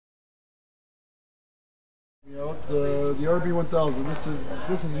The RB1000.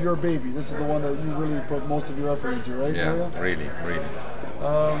 This is your baby. This is the one that you really put most of your effort into, right? Yeah, Maria? really.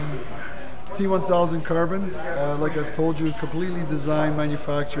 T1000 carbon. Like I've told you, completely designed,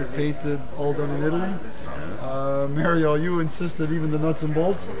 manufactured, painted, all done in Italy. Mario, you insisted even the nuts and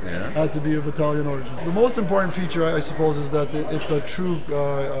bolts had to be of Italian origin. The most important feature, I suppose, is that it's a true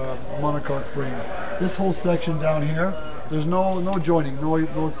monocoque frame. This whole section down here, there's no joining,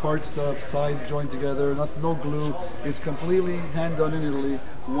 no parts, sides joined together, no glue. It's completely hand done in Italy,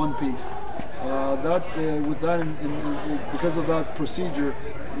 one piece. Because of that procedure,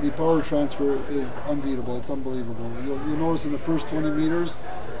 the power transfer is unbeatable. It's unbelievable. You'll notice in the first 20 meters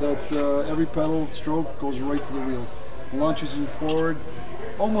that every pedal stroke goes right to the wheels. Launches you forward,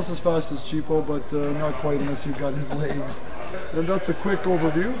 almost as fast as Cipo, but not quite unless you've got his legs. And that's a quick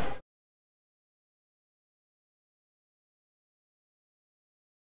overview.